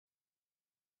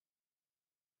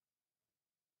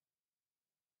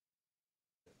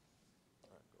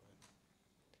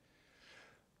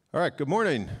All right, good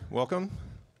morning. Welcome.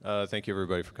 Thank you,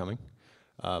 everybody, for coming.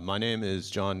 My name is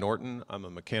John Norton. I'm a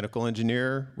mechanical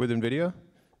engineer with NVIDIA.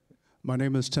 My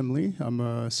name is Tim Lee. I'm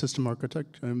a system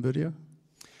architect at NVIDIA.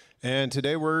 And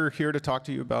today we're here to talk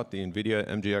to you about the NVIDIA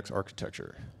MGX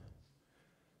architecture.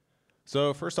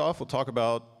 So first off, we'll talk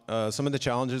about some of the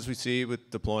challenges we see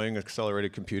with deploying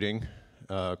accelerated computing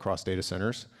across data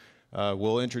centers.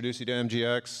 We'll introduce you to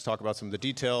MGX, talk about some of the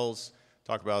details,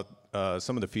 talk about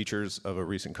some of the features of a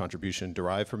recent contribution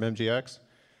derived from MGX,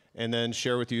 and then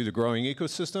share with you the growing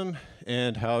ecosystem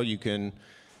and how you can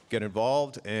get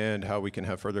involved and how we can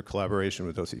have further collaboration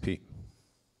with OCP.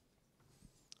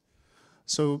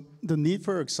 So the need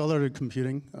for accelerated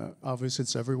computing, obviously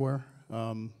it's everywhere,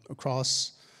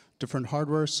 across different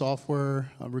hardware,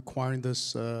 software, requiring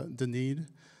this, the need.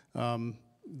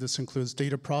 This includes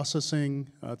data processing,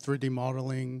 3D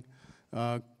modeling,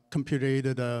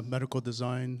 computer-aided medical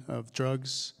design of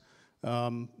drugs,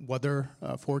 weather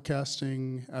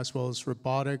forecasting, as well as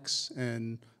robotics,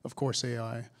 and of course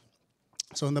AI.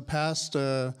 So in the past,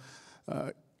 a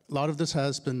lot of this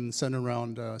has been centered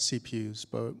around CPUs,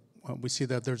 but we see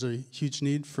that there's a huge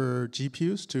need for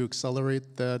GPUs to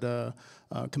accelerate that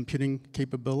computing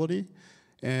capability,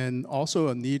 and also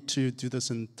a need to do this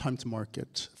in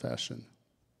time-to-market fashion.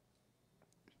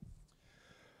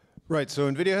 Right,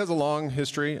 so NVIDIA has a long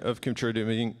history of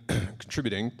contributing to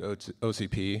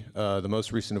OCP, the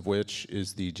most recent of which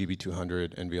is the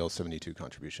GB200 NVL72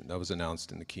 contribution. That was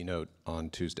announced in the keynote on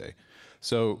Tuesday.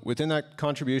 So within that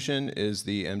contribution is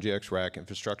the MGX rack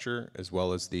infrastructure, as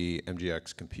well as the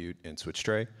MGX compute and switch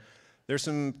tray. There's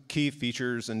some key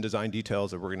features and design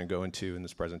details that we're going to go into in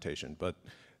this presentation, but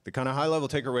the kind of high-level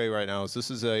takeaway right now is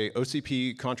this is a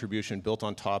OCP contribution built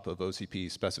on top of OCP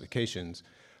specifications,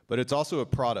 but it's also a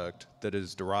product that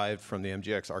is derived from the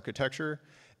MGX architecture,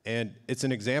 and it's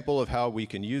an example of how we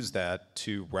can use that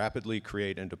to rapidly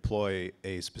create and deploy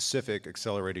a specific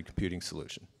accelerated computing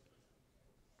solution.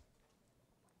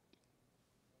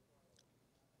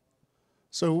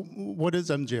 So what is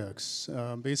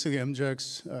MGX? Basically,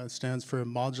 MGX stands for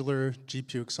Modular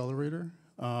GPU Accelerator.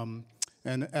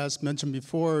 And as mentioned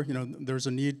before, there's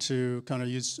a need to kind of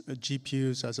use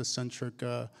GPUs as a centric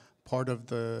part of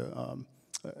the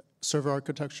server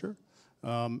architecture.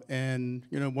 And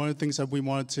one of the things that we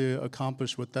wanted to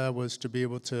accomplish with that was to be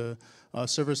able to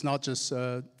service not just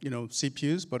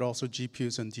CPUs, but also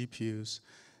GPUs and DPUs.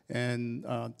 And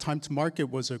time to market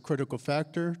was a critical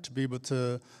factor to be able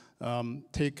to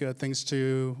take things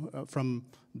from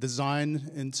design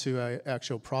into an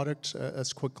actual product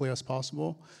as quickly as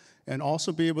possible, and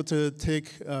also be able to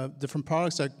take different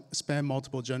products that span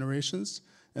multiple generations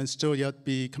and still yet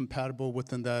be compatible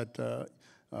within that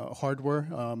hardware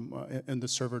in the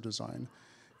server design.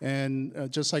 And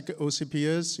just like OCP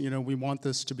is, we want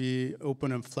this to be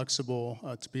open and flexible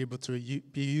to be able to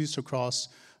be used across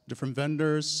different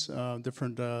vendors,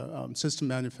 different system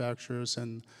manufacturers,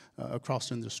 and across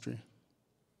the industry.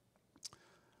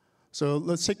 So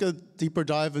let's take a deeper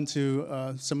dive into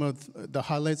some of the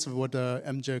highlights of what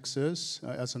MGX is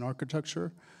as an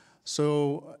architecture.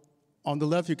 So on the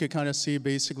left, you can kind of see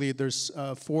basically there's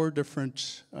 4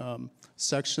 different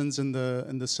sections in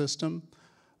the system.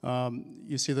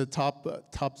 You see the top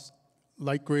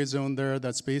light gray zone there.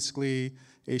 That's basically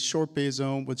a short bay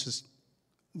zone, which is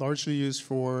largely used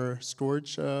for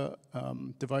storage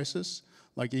devices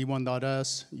like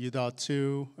E1.S,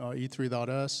 U.2,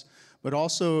 E3.S, but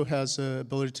also has the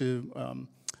ability to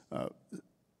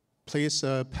place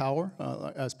power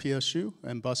as PSU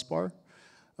and busbar.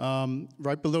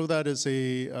 Right below that is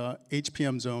a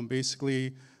HPM zone.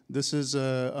 Basically, this is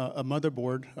a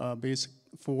motherboard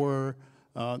for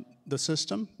the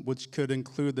system, which could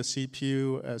include the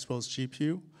CPU as well as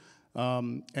GPU.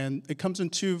 And it comes in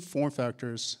 2 form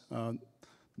factors.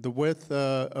 The width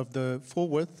of the full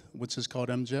width, which is called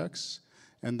MGX,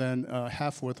 and then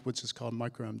half width, which is called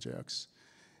micro MGX.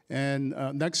 And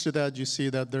next to that, you see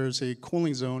that there's a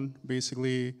cooling zone,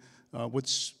 basically,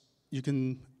 which you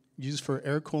can use for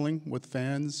air cooling with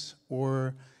fans,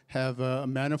 or have a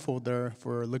manifold there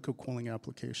for liquid cooling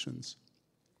applications.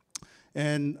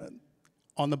 And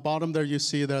on the bottom there, you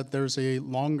see that there's a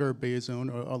longer bay zone,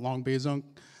 or a long bay zone.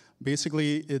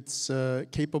 Basically, it's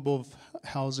capable of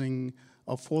housing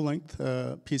a full-length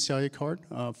PCIe card,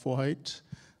 full height,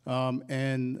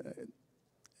 and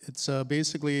it's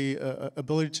basically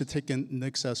ability to take in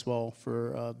NICs as well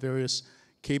for various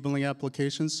cabling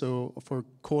applications. So for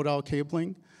cold-out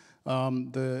cabling,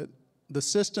 the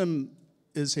system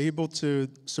is able to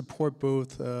support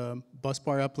both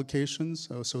busbar applications,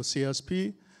 so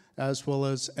CSP, as well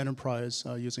as enterprise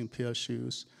using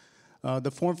PSUs.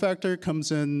 The form factor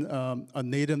comes in a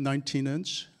native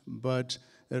 19-inch, but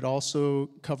it also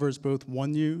covers both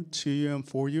 1U, 2U, and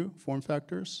 4U form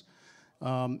factors.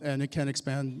 And it can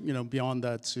expand beyond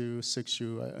that to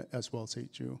 6U as well as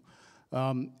 8U.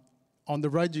 On the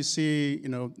right, you see,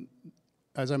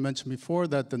 as I mentioned before,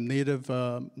 that the native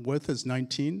width is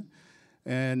 19.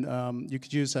 And you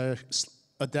could use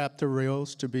adapter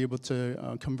rails to be able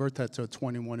to convert that to a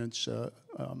 21-inch,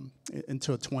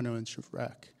 into a 20-inch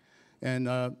rack. And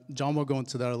John will go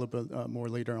into that a little bit more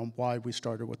later on why we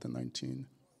started with the 19.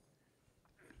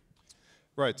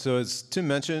 Right, so as Tim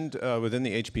mentioned, within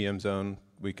the HBM zone,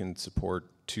 we can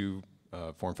support two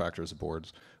form factors of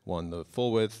boards. One, the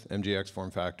full width MGX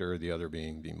form factor, the other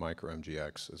being the micro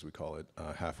MGX, as we call it,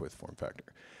 half width form factor.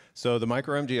 So the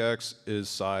micro MGX is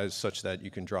sized such that you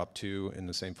can drop two in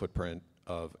the same footprint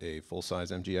of a full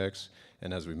size MGX.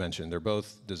 And as we mentioned, they're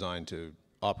both designed to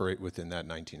operate within that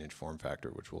 19-inch form factor,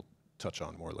 which we'll touch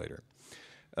on more later.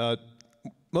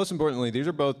 Most importantly, these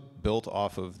are both built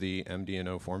off of the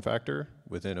MDNO form factor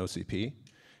within OCP.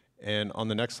 And on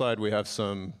the next slide, we have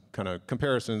some kind of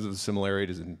comparisons of the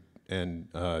similarities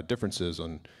and differences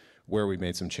on where we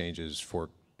made some changes for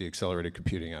the accelerated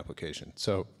computing application.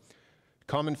 So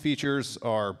common features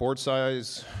are board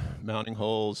size, mounting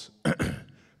holes,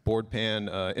 board pan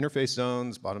interface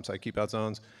zones, bottom side keep out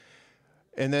zones.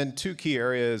 And then two key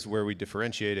areas where we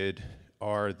differentiated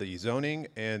are the zoning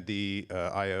and the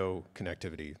I/O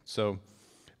connectivity. So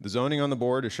the zoning on the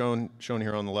board is shown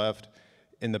here on the left.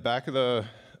 In the back of the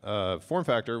form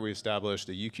factor, we established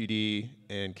a UQD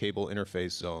and cable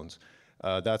interface zones.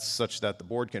 That's such that the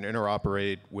board can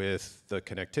interoperate with the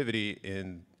connectivity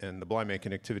and the blind main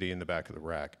connectivity in the back of the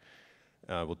rack.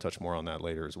 We'll touch more on that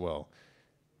later as well.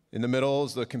 In the middle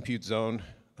is the compute zone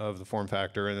of the form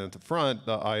factor, and at the front,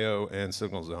 the I/O and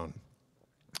signal zone.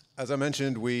 As I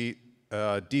mentioned, we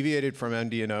deviated from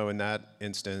MDNO in that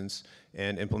instance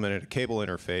and implemented a cable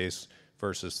interface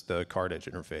versus the card edge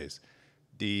interface.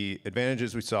 The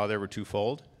advantages we saw there were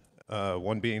twofold.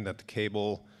 One being that the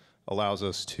cable allows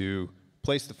us to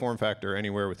place the form factor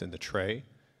anywhere within the tray.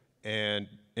 And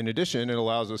in addition, it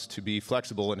allows us to be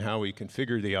flexible in how we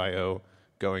configure the I/O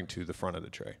going to the front of the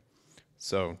tray.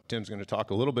 So Tim's going to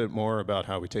talk a little bit more about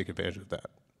how we take advantage of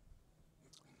that.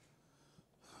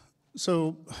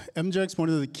 So MGX, one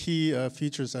of the key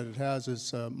features that it has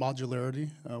is modularity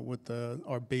with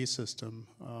our base system.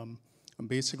 And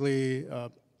basically,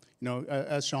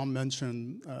 as Sean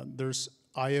mentioned, there's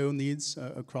I/O needs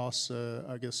across,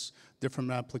 I guess,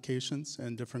 different applications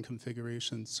and different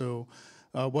configurations. So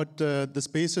what this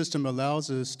base system allows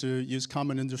is to use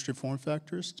common industry form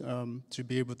factors to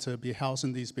be able to be housed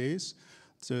in these bays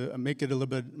to make it a little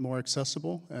bit more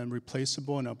accessible and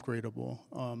replaceable and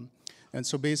upgradable. And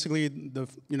so basically, the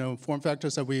form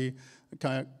factors that we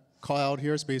kind of call out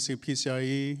here is basically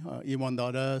PCIe,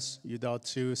 E1.S,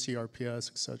 U.2, CRPS,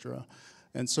 et cetera.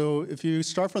 And so if you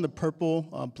start from the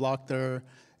purple block there,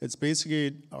 it's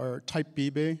basically our Type B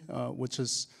bay, which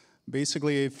is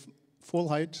basically a full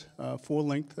height, full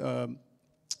length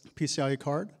PCIe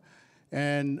card.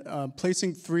 And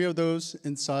placing 3 of those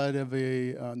inside of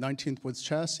a 19th width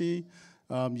chassis,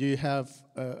 you have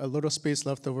a little space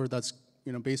left over that's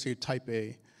basically Type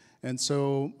A. And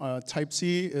so Type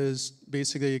C is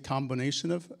basically a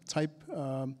combination of Type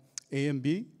A and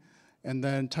B. And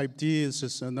then Type D is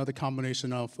just another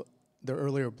combination of the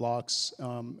earlier blocks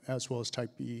as well as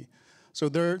Type B. So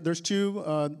there's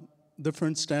 2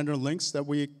 different standard lengths that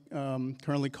we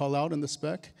currently call out in the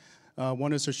spec.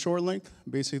 One is a short length,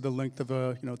 basically the length of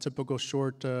a typical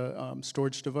short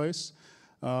storage device,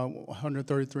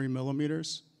 133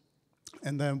 millimeters.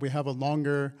 And then we have a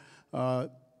longer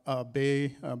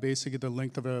bay, basically the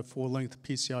length of a full-length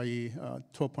PCIe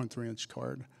 12.3-inch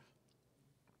card.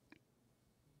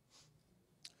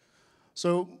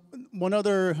 So one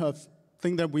other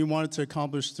thing that we wanted to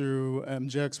accomplish through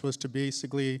MGX was to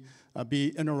basically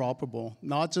be interoperable,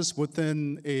 not just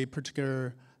within a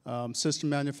particular system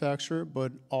manufacturer,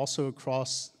 but also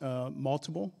across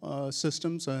multiple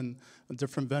systems and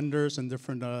different vendors and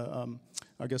different,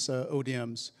 I guess,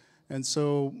 ODMs. And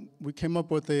so we came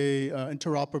up with a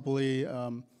interoperably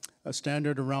a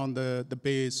standard around the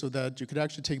bays so that you could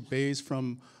actually take bays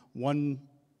from one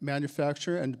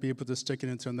manufacturer and be able to stick it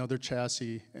into another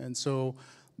chassis. And so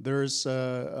there's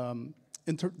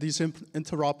these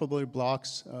interoperability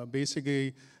blocks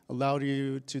basically allow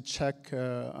you to check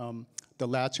the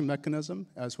latching mechanism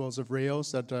as well as the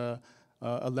rails that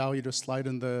allow you to slide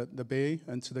in the bay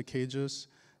into the cages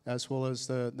as well as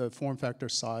the form factor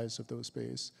size of those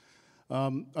bays.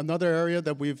 Another area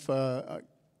that we've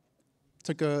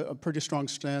took a pretty strong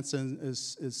stance in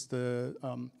is the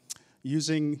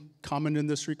using common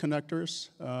industry connectors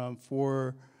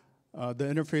for the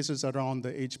interfaces that are on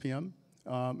the HPM.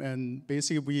 And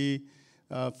basically, we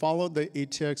followed the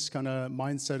ATX kind of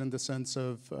mindset in the sense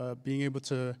of being able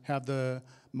to have the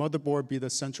motherboard be the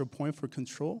central point for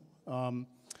control. And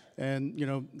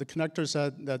the connectors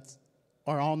that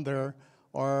are on there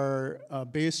are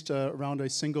based around a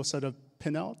single set of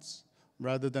pinouts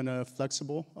rather than a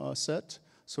flexible set,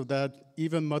 so that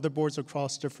even motherboards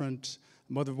across different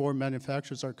motherboard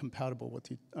manufacturers are compatible with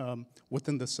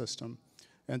within the system.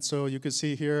 And so you can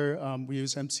see here we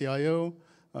use MCIO,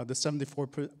 the 74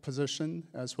 position,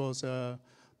 as well as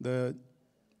the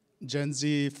Gen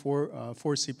Z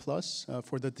 4C Plus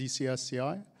for the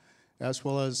DCSCI, as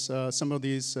well as some of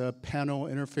these panel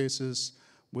interfaces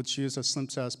which use a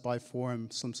SlimSAS by 4 and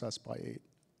SlimSAS by 8.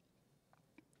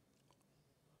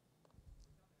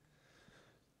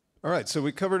 All right, so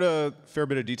we covered a fair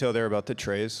bit of detail there about the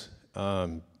trays.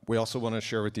 We also want to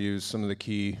share with you some of the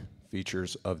key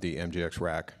features of the MGX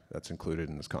rack that's included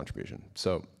in this contribution.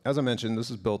 So as I mentioned, this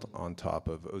is built on top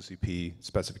of OCP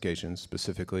specifications,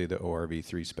 specifically the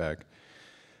ORV3 spec.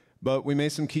 But we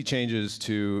made some key changes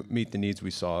to meet the needs we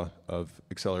saw of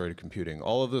accelerated computing.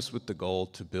 All of this with the goal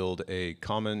to build a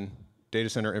common data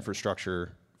center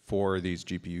infrastructure for these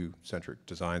GPU-centric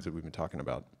designs that we've been talking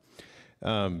about.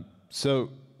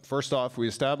 So first off, we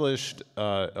established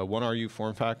a 1RU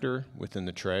form factor within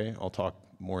the tray. I'll talk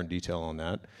more in detail on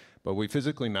that. But we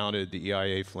physically mounted the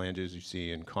EIA flanges you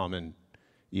see in common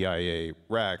EIA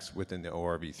racks within the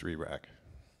ORV3 rack.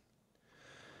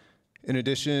 In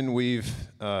addition, we've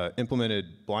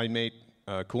implemented blind mate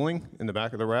cooling in the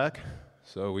back of the rack.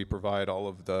 So we provide all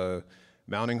of the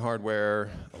mounting hardware,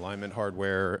 alignment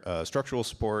hardware, structural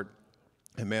support,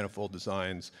 and manifold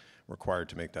designs required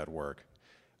to make that work.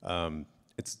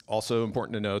 It's also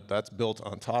important to note that's built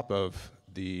on top of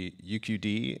the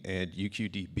UQD and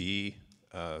UQDB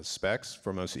specs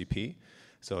from OCP.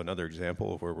 So another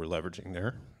example of where we're leveraging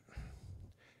there.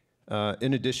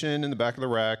 In addition, in the back of the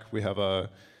rack, we have a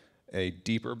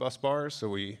deeper bus bar. So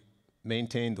we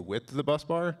maintain the width of the bus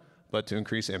bar, but to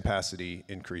increase ampacity,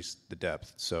 increase the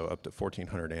depth. So up to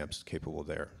 1400 amps capable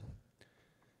there.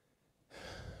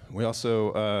 We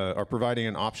also are providing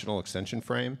an optional extension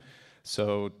frame.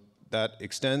 So that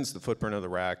extends the footprint of the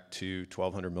rack to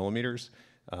 1200 millimeters.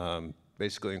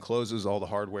 Basically encloses all the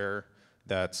hardware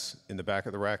that's in the back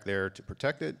of the rack there to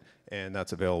protect it, and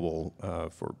that's available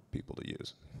for people to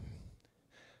use.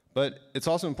 But it's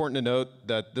also important to note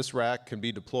that this rack can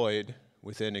be deployed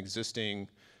within existing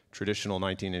traditional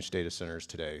 19-inch data centers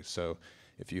today. So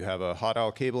if you have a hot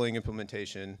aisle cabling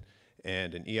implementation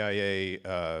and an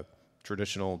EIA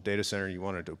traditional data center you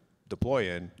wanted to deploy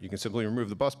in, you can simply remove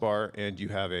the bus bar and you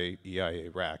have a EIA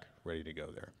rack ready to go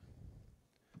there.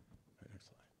 Next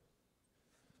slide.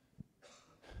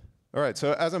 All right,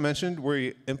 so as I mentioned,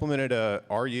 we implemented a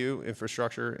RU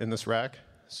infrastructure in this rack.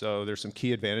 So there's some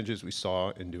key advantages we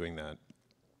saw in doing that.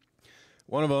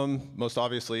 One of them, most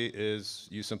obviously, is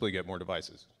you simply get more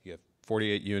devices. You have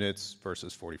 48 units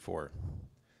versus 44.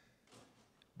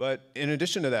 But in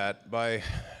addition to that, by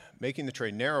making the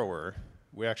tray narrower,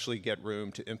 we actually get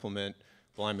room to implement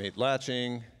blind mate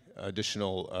latching,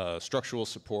 additional structural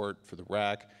support for the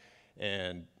rack,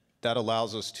 and that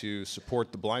allows us to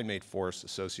support the blind mate force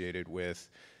associated with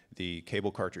the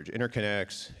cable cartridge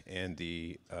interconnects and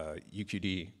the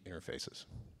UQD interfaces.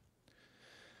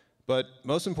 But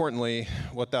most importantly,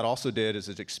 what that also did is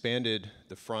it expanded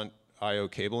the front I/O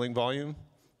cabling volume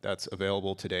that's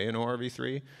available today in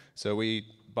ORV3. So we,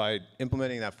 by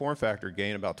implementing that form factor,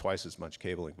 gain about twice as much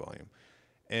cabling volume.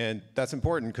 And that's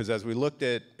important because as we looked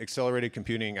at accelerated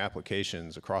computing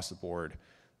applications across the board,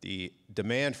 the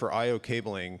demand for I/O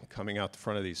cabling coming out the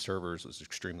front of these servers was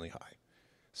extremely high.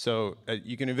 So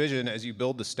you can envision as you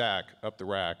build the stack up the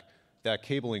rack, that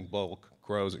cabling bulk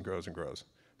grows and grows and grows.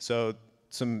 So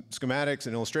some schematics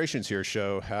and illustrations here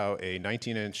show how a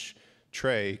 19-inch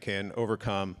tray can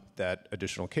overcome that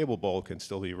additional cable bulk and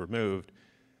still be removed,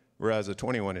 whereas a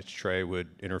 21-inch tray would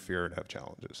interfere and have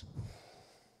challenges.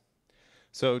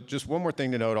 So just one more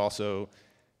thing to note also,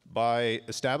 by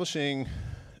establishing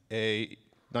a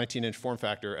 19-inch form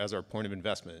factor as our point of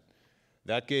investment,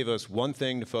 that gave us one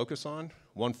thing to focus on,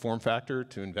 one form factor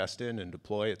to invest in and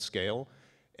deploy at scale,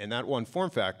 and that one form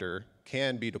factor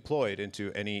can be deployed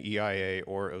into any EIA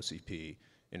or OCP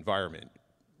environment.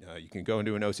 You can go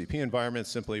into an OCP environment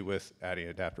simply with adding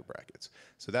adapter brackets.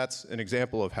 So that's an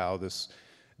example of how this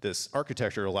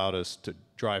architecture allowed us to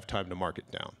drive time to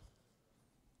market down.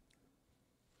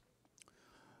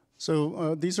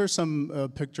 So these are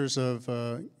some pictures of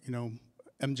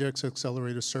MGX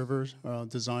accelerator server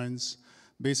designs.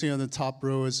 Basically, on the top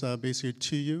row is basically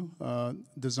 2U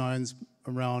designs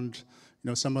around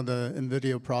some of the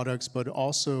NVIDIA products, but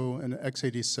also an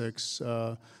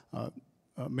x86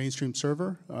 mainstream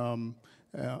server.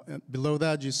 Below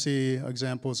that, you see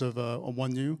examples of a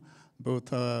 1U,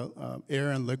 both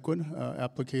air and liquid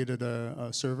applicated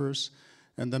servers.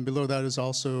 And then below that is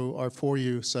also our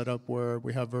 4U setup, where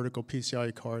we have vertical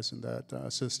PCIe cards in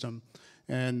that system.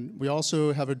 And we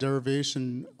also have a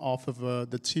derivation off of the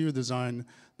 2U design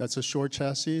that's a short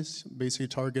chassis, basically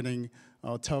targeting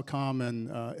telecom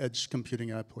and edge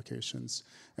computing applications.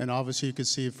 And obviously, you can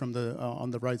see from the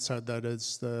on the right side that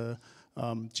is the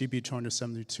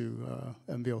GB272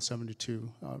 NVL72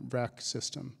 rack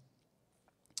system.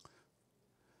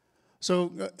 So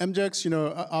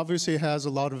MGX, obviously has a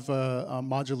lot of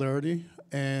modularity,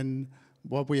 and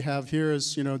what we have here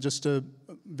is, just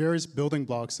various building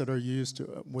blocks that are used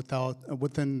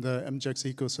within the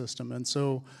MGX ecosystem. And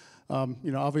so,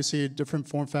 obviously different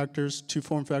form factors, 2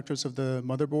 form factors of the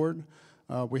motherboard.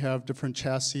 We have different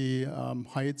chassis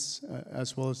heights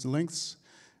as well as lengths,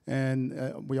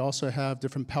 and we also have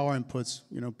different power inputs,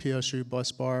 PSU,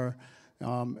 bus bar.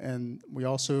 And we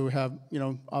also have,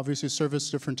 obviously service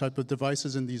different type of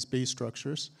devices in these base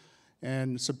structures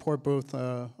and support both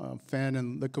fan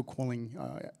and liquid cooling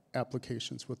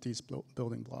applications with these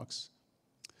building blocks.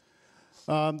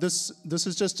 This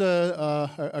is just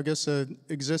I guess, an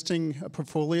existing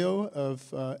portfolio of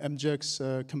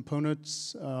MGX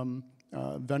components,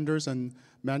 vendors and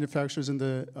manufacturers in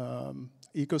the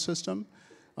ecosystem.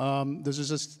 This is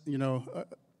just,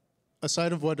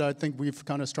 aside of what I think we've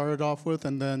kind of started off with,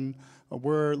 and then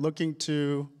we're looking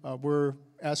to, we're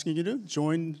asking you to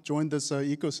join this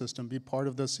ecosystem, be part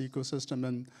of this ecosystem,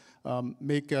 and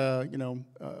make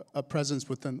a presence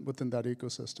within that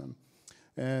ecosystem.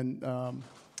 And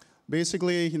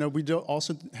basically, we do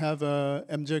also have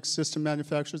MGX system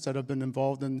manufacturers that have been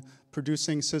involved in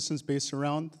producing systems based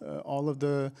around all of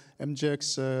the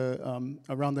MGX,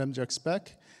 around the MGX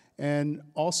spec, and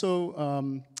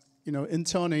also.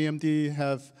 Intel and AMD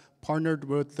have partnered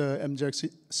with the MGX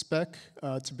spec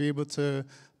to be able to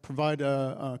provide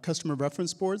customer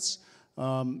reference boards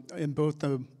in both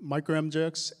the micro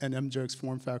MGX and MGX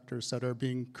form factors that are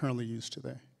being currently used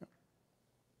today.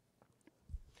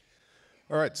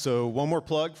 All right, so one more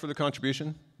plug for the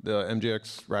contribution. The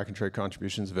MGX rack and tray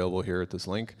contribution is available here at this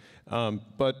link.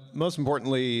 But most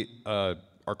importantly,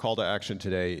 our call to action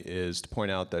today is to point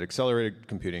out that accelerated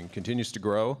computing continues to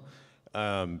grow.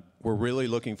 We're really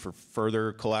looking for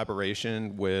further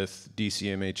collaboration with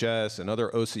DCMHS and other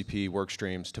OCP work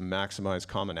streams to maximize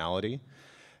commonality,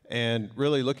 and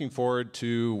really looking forward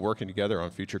to working together on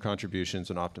future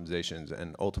contributions and optimizations,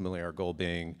 and ultimately our goal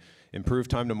being improve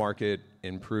time to market,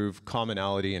 improve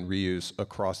commonality and reuse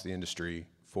across the industry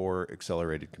for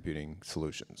accelerated computing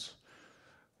solutions.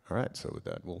 All right, so with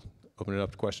that, we'll open it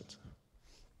up to questions.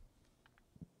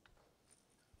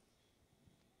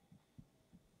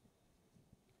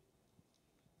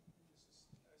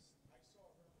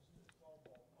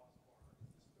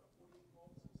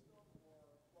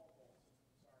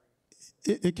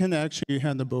 It can actually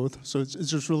handle both, so it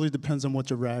just really depends on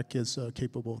what your rack is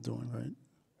capable of doing, right?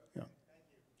 Yeah,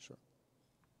 sure.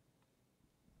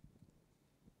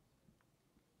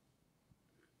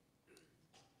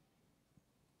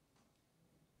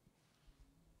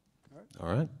 All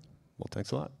right, well,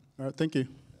 thanks a lot. All right, thank you.